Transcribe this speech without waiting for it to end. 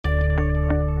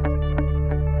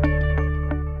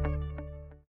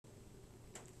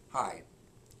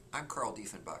I'm Carl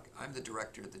Dieffenbach. I'm the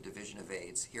director of the Division of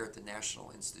AIDS here at the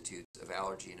National Institute of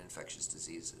Allergy and Infectious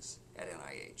Diseases at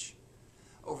NIH.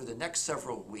 Over the next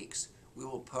several weeks, we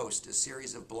will post a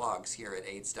series of blogs here at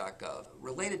AIDS.gov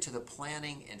related to the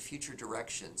planning and future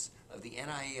directions of the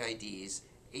NIAID's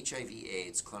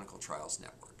HIV/AIDS clinical trials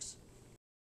networks.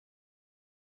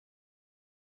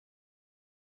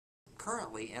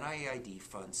 Currently, NIAID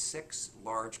funds 6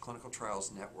 large clinical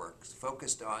trials networks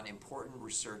focused on important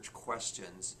research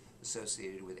questions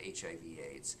associated with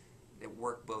HIV/AIDS that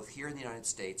work both here in the United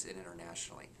States and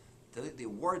internationally. The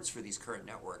awards for these current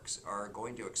networks are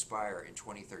going to expire in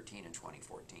 2013 and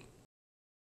 2014.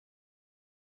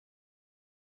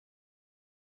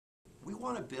 We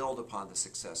want to build upon the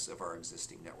success of our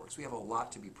existing networks. We have a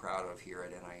lot to be proud of here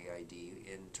at NIAID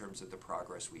in terms of the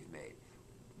progress we've made.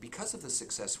 Because of the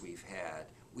success we've had,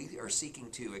 we are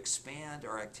seeking to expand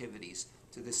our activities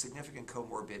to the significant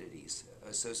comorbidities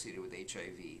associated with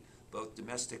HIV, both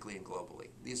domestically and globally.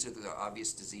 These are the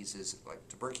obvious diseases like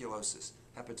tuberculosis,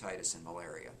 hepatitis, and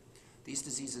malaria. These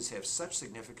diseases have such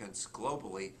significance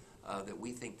globally that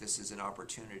we think this is an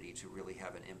opportunity to really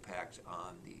have an impact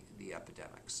on the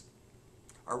epidemics.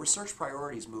 Our research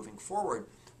priorities moving forward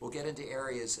will get into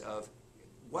areas of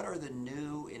what are the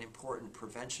new and important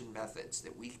prevention methods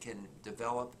that we can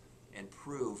develop and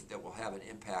prove that will have an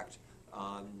impact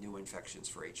on new infections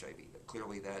for HIV?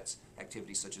 Clearly that's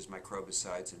activities such as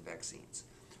microbicides and vaccines.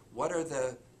 What are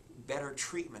the better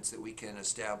treatments that we can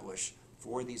establish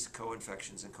for these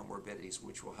co-infections and comorbidities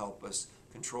which will help us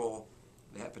control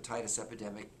the hepatitis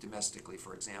epidemic domestically,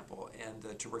 for example, and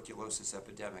the tuberculosis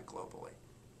epidemic globally?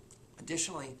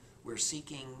 Additionally, we're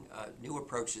seeking new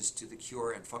approaches to the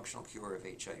cure and functional cure of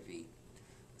HIV.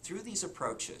 Through these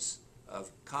approaches of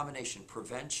combination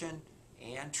prevention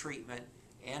and treatment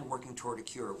and working toward a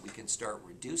cure, we can start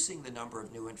reducing the number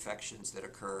of new infections that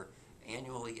occur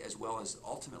annually, as well as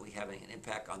ultimately having an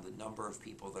impact on the number of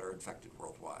people that are infected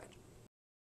worldwide.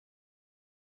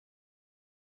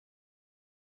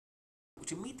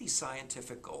 To meet these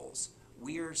scientific goals,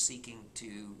 we are seeking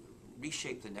to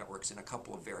reshape the networks in a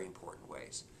couple of very important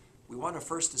ways. We want to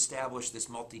first establish this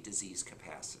multi-disease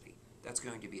capacity. That's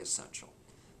going to be essential.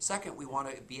 Second, we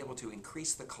want to be able to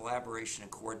increase the collaboration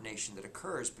and coordination that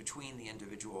occurs between the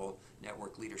individual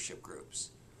network leadership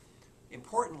groups.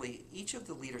 Importantly, each of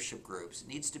the leadership groups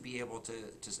needs to be able to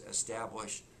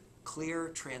establish clear,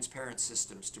 transparent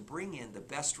systems to bring in the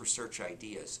best research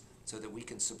ideas so that we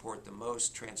can support the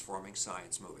most transforming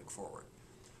science moving forward.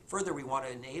 Further, we want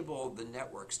to enable the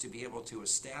networks to be able to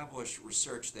establish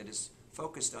research that is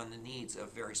focused on the needs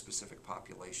of very specific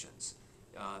populations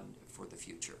for the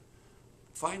future.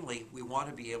 Finally, we want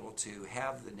to be able to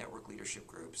have the network leadership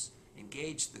groups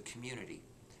engage the community,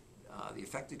 the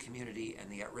affected community and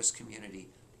the at-risk community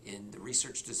in the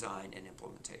research design and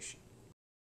implementation.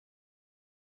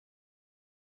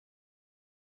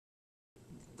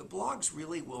 The blogs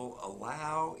really will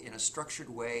allow, in a structured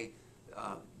way,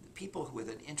 people with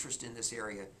an interest in this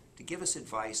area to give us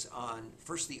advice on,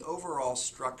 first, the overall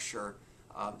structure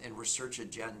and research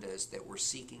agendas that we're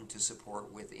seeking to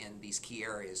support within these key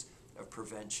areas of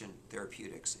prevention,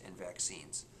 therapeutics, and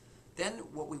vaccines. Then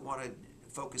what we want to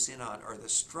focus in on are the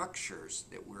structures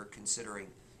that we're considering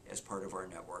as part of our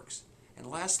networks. And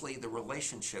lastly, the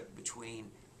relationship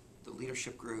between the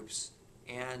leadership groups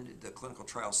and the clinical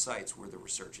trial sites where the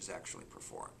research is actually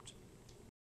performed.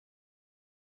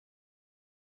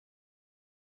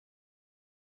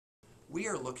 We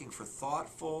are looking for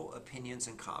thoughtful opinions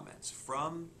and comments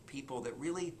from people that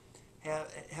really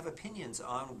have opinions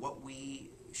on what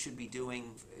we should be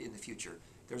doing in the future.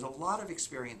 There's a lot of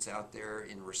experience out there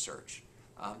in research,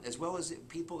 as well as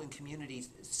people in communities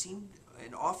seem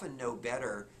and often know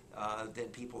better than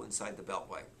people inside the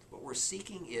Beltway. What we're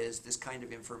seeking is this kind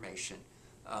of information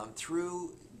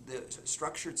through the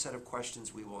structured set of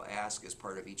questions we will ask as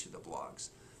part of each of the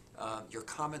blogs. Your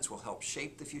comments will help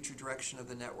shape the future direction of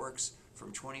the networks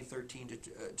from 2013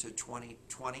 to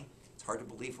 2020. It's hard to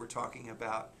believe we're talking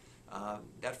about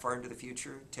that far into the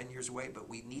future, 10 years away, but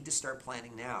we need to start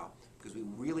planning now because we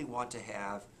really want to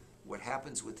have what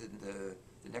happens within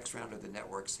the next round of the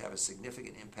networks have a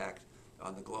significant impact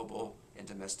on the global and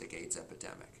domestic AIDS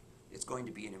epidemic. It's going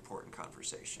to be an important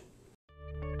conversation.